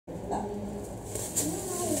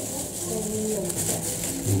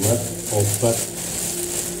obat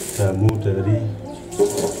jamu dari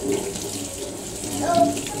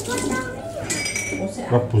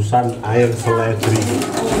rebusan air seledri.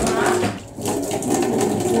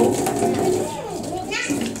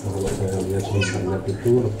 Kalau saya lihat di internet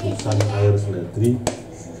itu rebusan air seledri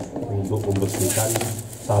untuk membersihkan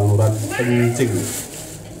saluran kencing.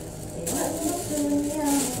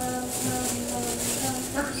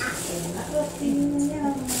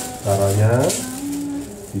 Caranya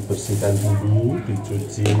dibersihkan dulu,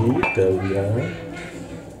 dicuci daunnya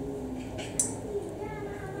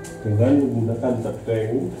dengan menggunakan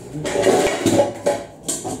ceteng,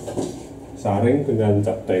 saring dengan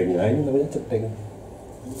ceteng. Nah, ini namanya ceteng.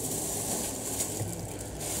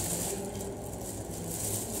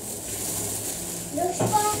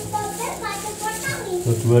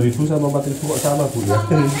 Oh, 2000 sama 4000 kok sama Bu ya?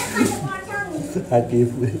 Hati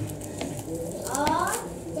Bu.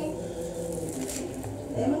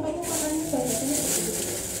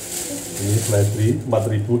 Ini seledri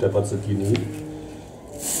 4000 dapat segini.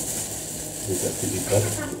 Tidak dilipat.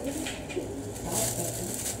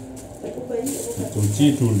 Dicuci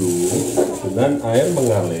dulu dengan air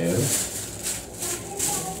mengalir.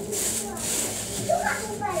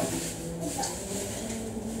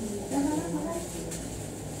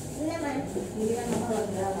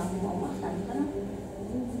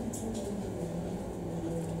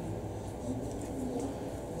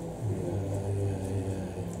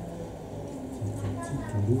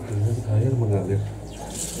 Dulu dengan air mengalir.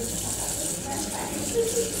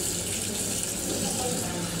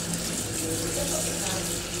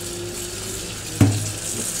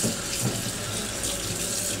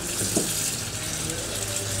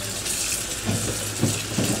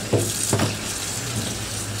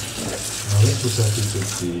 Kalau sudah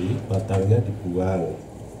dicuci, batangnya dibuang.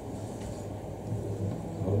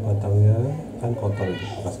 Kalau batangnya kan kotor itu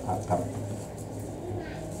bekas akar.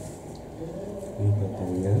 Ini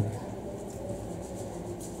batangnya.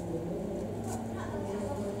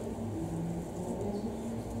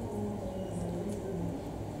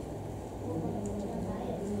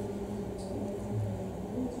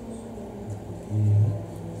 Ini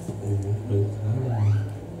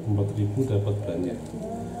 4000 dapat banyak.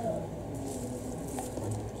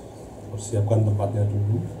 Persiapkan tempatnya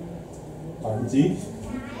dulu. Panci.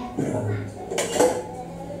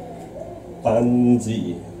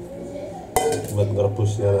 Buat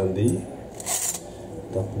ngerebusnya nanti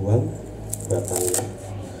kita buang batangnya.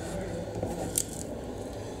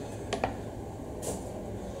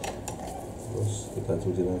 Terus kita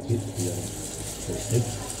cuci lagi biar bersih.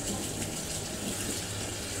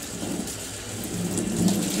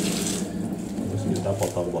 Terus kita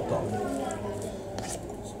potong-potong.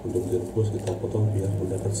 Sebelum direbus kita potong biar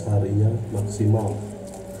mendapat sarinya maksimal.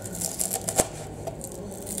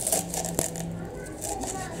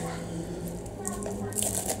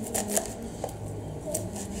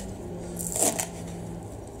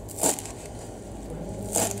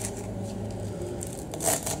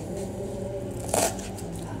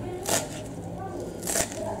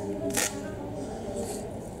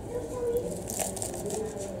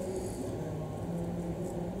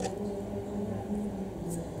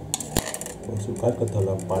 Masukkan ke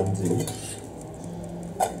dalam panci.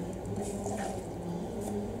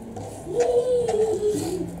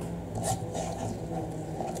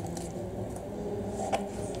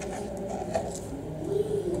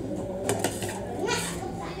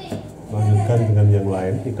 Lanjutkan dengan yang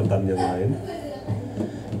lain, ikatan yang lain.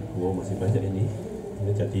 Oh, masih banyak ini.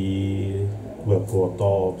 Ini jadi 2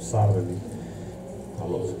 botol besar ini.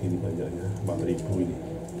 Kalau segini banyaknya 4000 ini.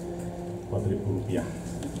 4000 rupiah.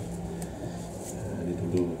 Ini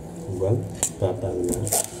dulu buang batangnya.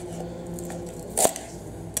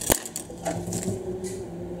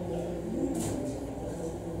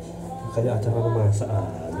 Kayak acara masak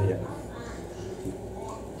aja ya.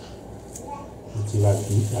 Cuci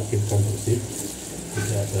lagi, aktifkan bersih.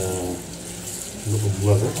 Tidak ada untuk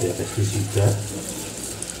membuang ya pestisida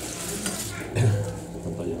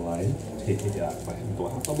atau yang lain. Tidak apa itu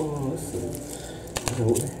apa bos?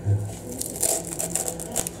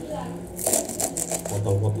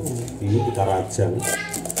 Potong-potong ini kita rajang.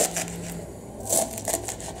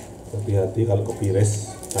 Hati-hati kalau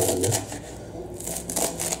kepires tangannya.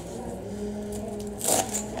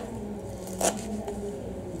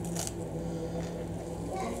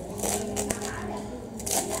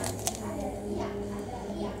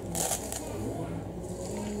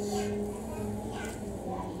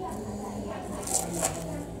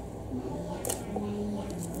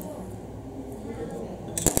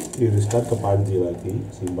 Iriskan ke panci lagi,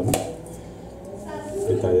 simpan.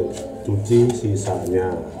 kita cuci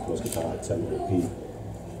sisanya, terus kita wajan lagi,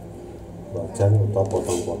 wajan atau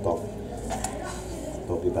potong-potong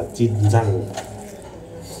atau kita cincang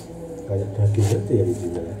kayak daging aja ya di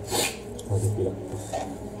sini ya, harus pilek.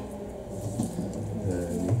 Nah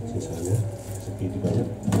ini sisanya segini banyak.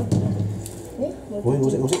 Woi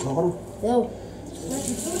musik-musik kawan.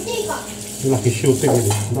 Ini lagi syuting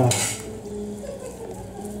ini. Nah.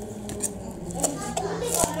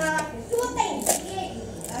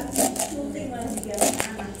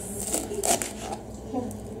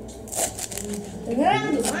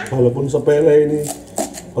 Walaupun sepele ini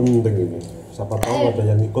penting ini. Siapa tahu ada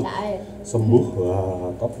yang ikut sembuh,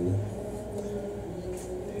 wah top ini.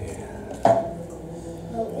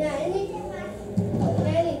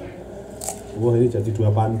 Wah ini jadi 2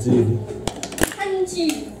 panci ini.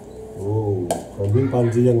 Oh, ambil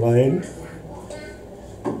panci yang lain.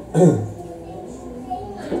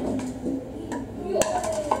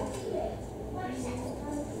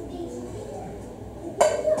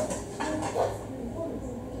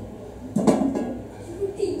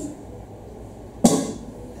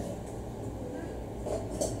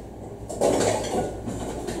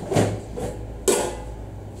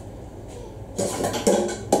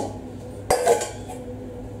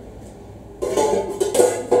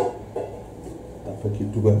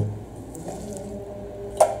 Begitu kan.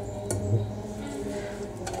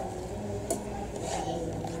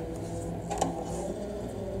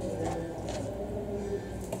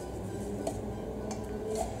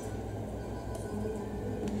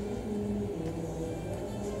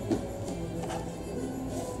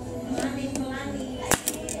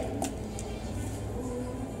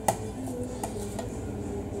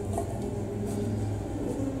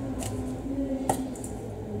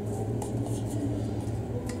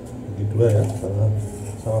 Ya,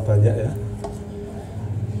 sama banyak ya.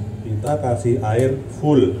 Kita kasih air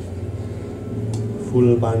full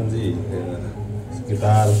panci ya.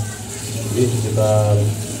 sekitar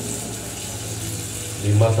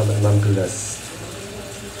 5-6 gelas.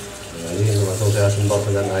 Nah, ini langsung saya semprot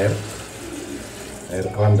dengan air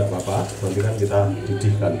keran, tidak apa-apa, nanti kan kita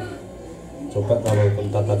didihkan. Coba kalau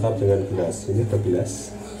kita takar dengan gelas, ini ada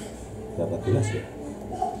gelas berapa gelas ya,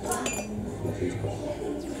 gelas ini coba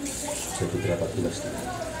jadi berapa gelas?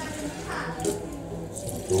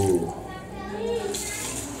 1, 2, 3,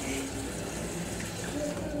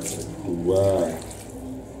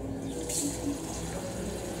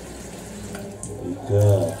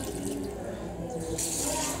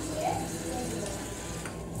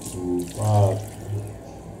 4,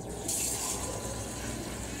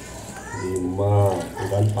 5,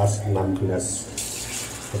 bukan pas 6 gelas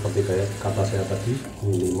seperti kayak kata saya tadi,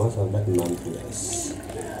 5-6 gelas.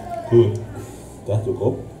 Good, sudah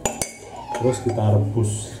cukup. Terus kita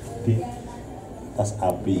rebus di atas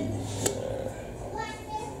api,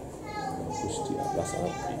 rebus di atas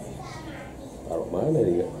api. Taruh mana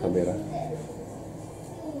ini kamera?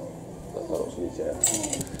 Kita taruh sini aja,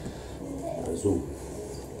 zoom.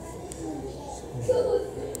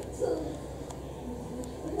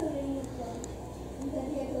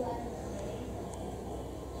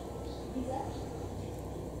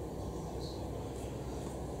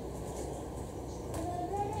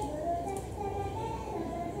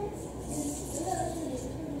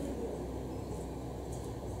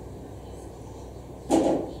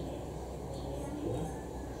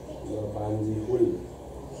 Panci full,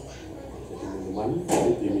 jadi minuman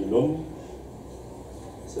ini diminum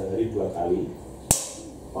sehari 2 kali,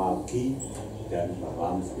 pagi dan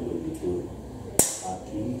malam sebelum tidur.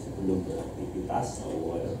 Pagi sebelum beraktivitas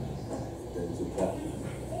awal dan juga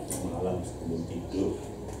malam sebelum tidur.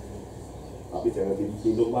 Tapi jangan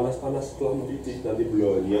diminum panas-panas setelah mendidih, nanti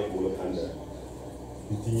belonyak mulut Anda.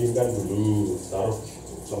 Didinginkan dulu, taruh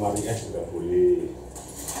lemari es juga boleh.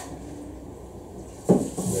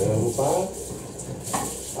 Jangan lupa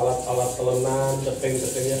alat-alat telenan,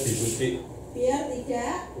 tepeng-tepengnya dicuci biar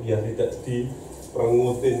tidak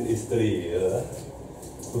diperengutin istri ya.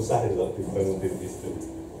 Susah itu kalau diperengutin istri.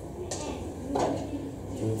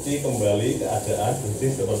 Cuci kembali keadaan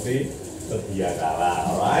bersih seperti sedia kala,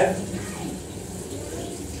 alright?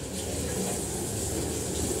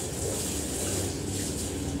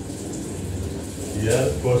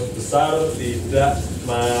 Biar bos besar tidak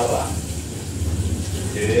marah.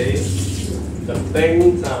 Oke,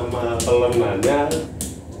 keteng sama telenannya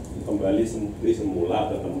kembali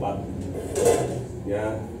semula ke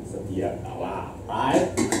tempatnya sedia kala.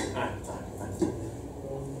 Right?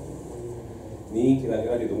 Ini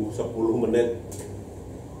kira-kira ditunggu 10 menit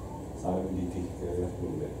sampai mendidih, kira-kira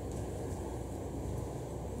 10 menit.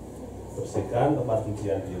 Bersihkan tempat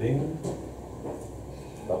cucian piring,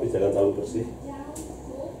 tapi jangan terlalu bersih.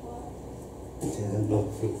 Jangan terlalu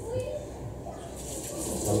bersih.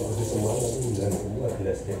 Kalau bersih semua nanti hilang semua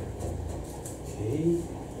gelasnya. Oke.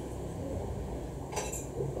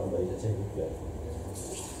 Tambahin aja juga.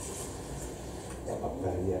 Dapat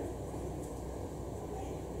banyak.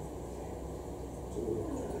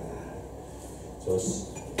 Terus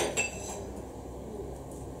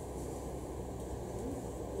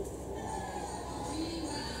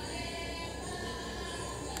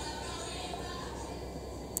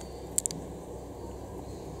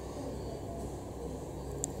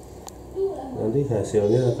nanti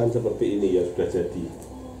hasilnya akan seperti ini ya, sudah jadi.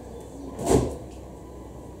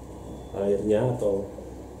 Airnya atau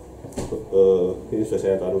ini sudah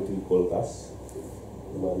saya taruh di kulkas,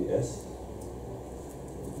 lemari es.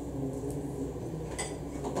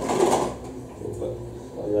 Coba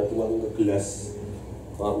saya tuang ke gelas,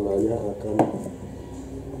 warnanya akan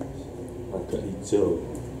agak hijau,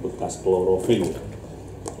 bekas klorofil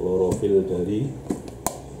dari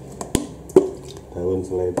daun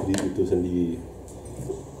seledri itu sendiri.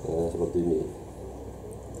 Nah, seperti ini.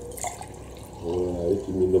 Nah, ini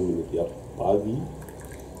diminum ini tiap pagi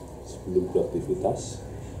sebelum beraktivitas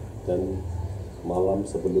dan malam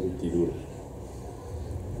sebelum tidur.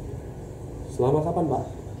 Selama kapan Pak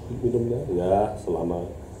minumnya? Ya selama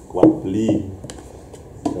kuat beli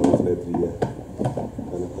daun seledri ya,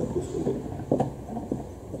 karena bagus untuk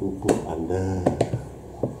tubuh Anda,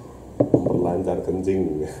 memperlancar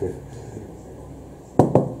kencing.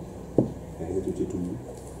 Nah, ini cuci dulu.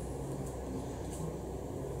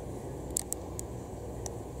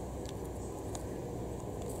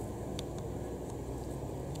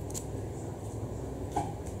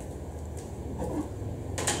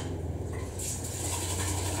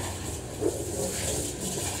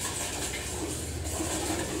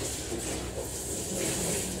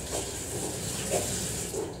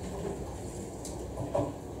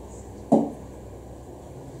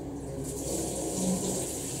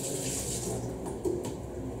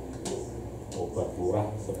 Obat murah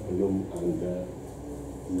sebelum Anda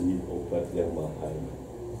beli obat yang mahal.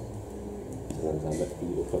 Jangan sampai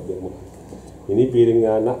beli obat yang mahal. Ini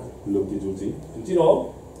piringnya anak belum dicuci. Cuci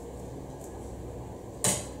dong.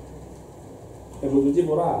 Belum cuci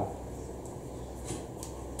murah.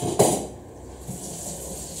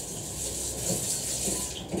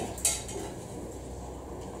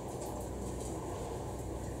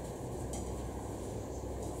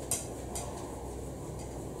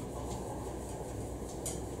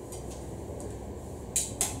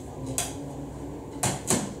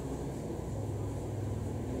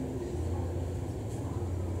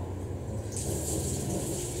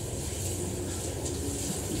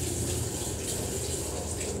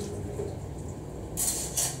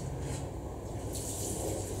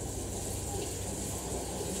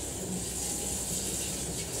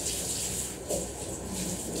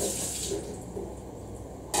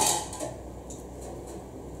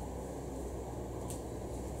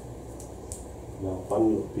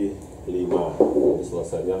 Lebih 5, ini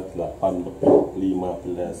selesainya 8 lebih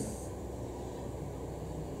 15.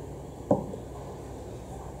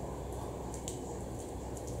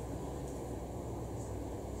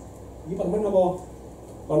 Ini permen apa?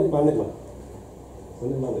 Panik lah.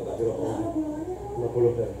 Panik tak kira apa?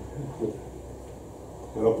 50 dah.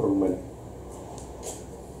 Kalau permen.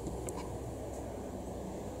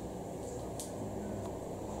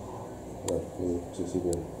 Nah, ini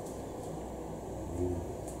sisinya.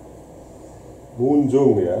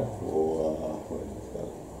 Munjung ya, wah,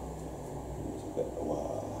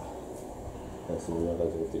 wah, hasilnya akan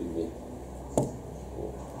seperti ini.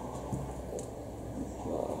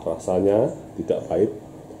 Nah, rasanya tidak pahit,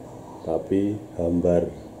 tapi hambar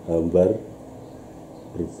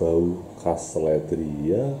berbau khas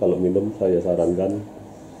seledri ya. Kalau minum saya sarankan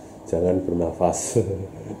jangan bernafas,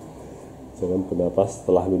 jangan bernafas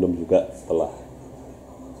setelah minum juga, setelah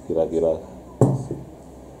kira-kira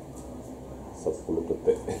 10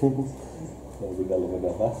 detik. Tapi kalau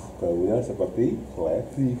bernafas baunya seperti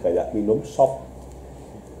seledri, kayak minum sop.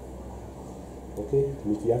 Oke,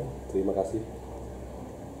 demikian. Terima kasih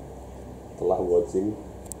telah watching.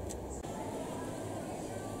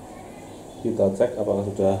 Kita cek apakah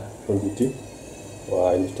sudah mendidih.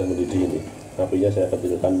 Wah, ini sudah mendidih ini. Apinya saya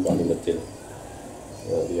kecilkan paling kecil.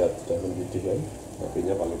 Nah, lihat sudah mendidih kan?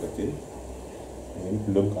 Apinya paling kecil. Ini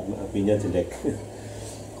belum karena apinya jelek.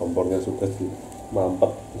 Kompornya sudah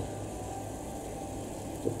mampet.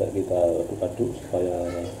 Coba kita aduk supaya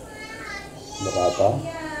merata.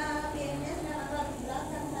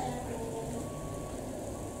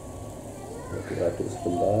 Kita aduk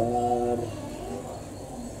sebentar.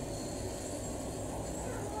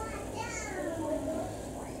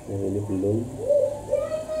 Yang ini belum.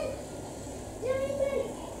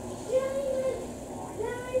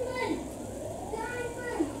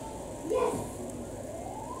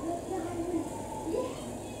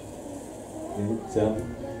 Ini jam.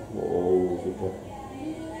 Oh, sudah.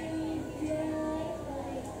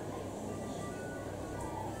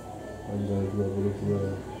 Tanggal 22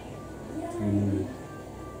 Juni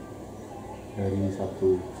hari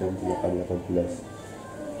Sabtu jam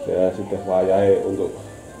 8.18. Ya sudah wayai untuk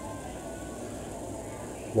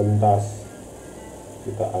mentas.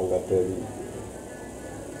 Kita angkat dari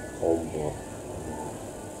kompor.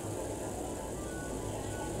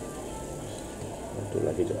 Aduh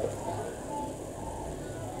lagi coba.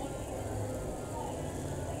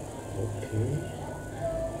 Oke,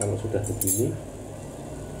 kalau sudah begini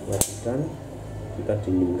matikan, kita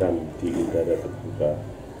dinginkan di udara terbuka,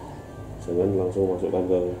 jangan langsung masukkan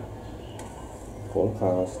ke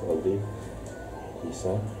kulkas, nanti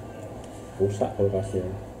bisa rusak kulkasnya.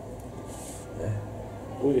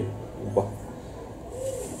 Wih, lupa.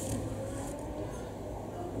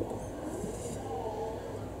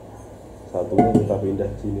 Satunya kita pindah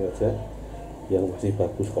sini aja, yang masih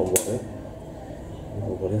bagus kompornya.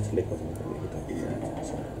 Kompornya jelek banget, kita pindah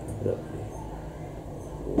aja. Berarti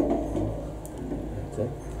aja.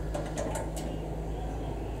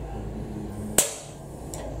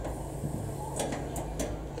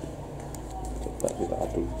 Coba kita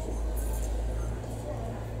aduk.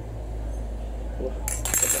 Wah,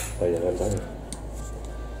 bayangan saya.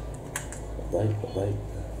 Baik, baik.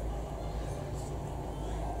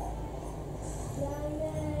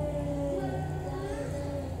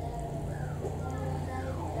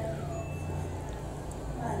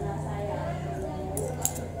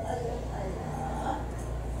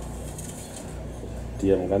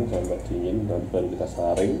 Diamkan sampai dingin, nanti baru kita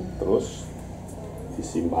saring, terus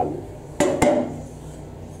disimpan.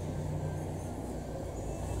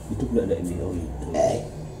 Itu nggak ada ini, oh itu.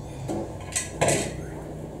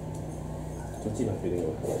 Cuci lah piring.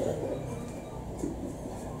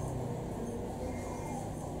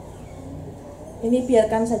 Ini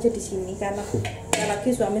biarkan saja di sini karena lagi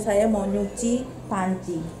suami saya mau nyuci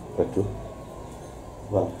panci. Waduh,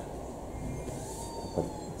 wah, dapat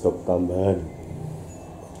job tambahan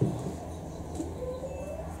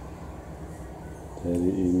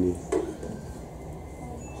dari ini.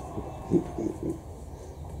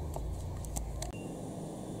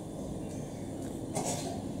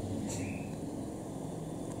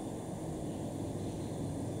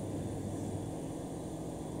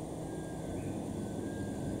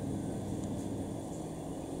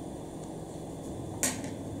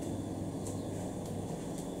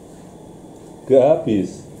 Gak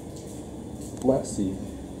habis, masih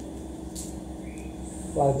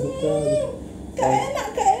lanjutkan. Gak enak.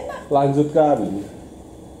 Lanjutkan.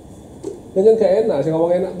 Jangan gak enak, saya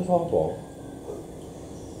ngomong enak itu apa?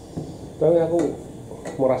 Tapi aku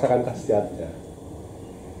merasakan khasiatnya.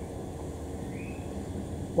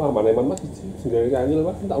 Wah, mana emang mas sendiri kanil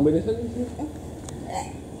mas, tak ombein saja sih.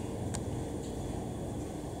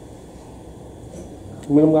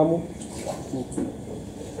 Minum kamu.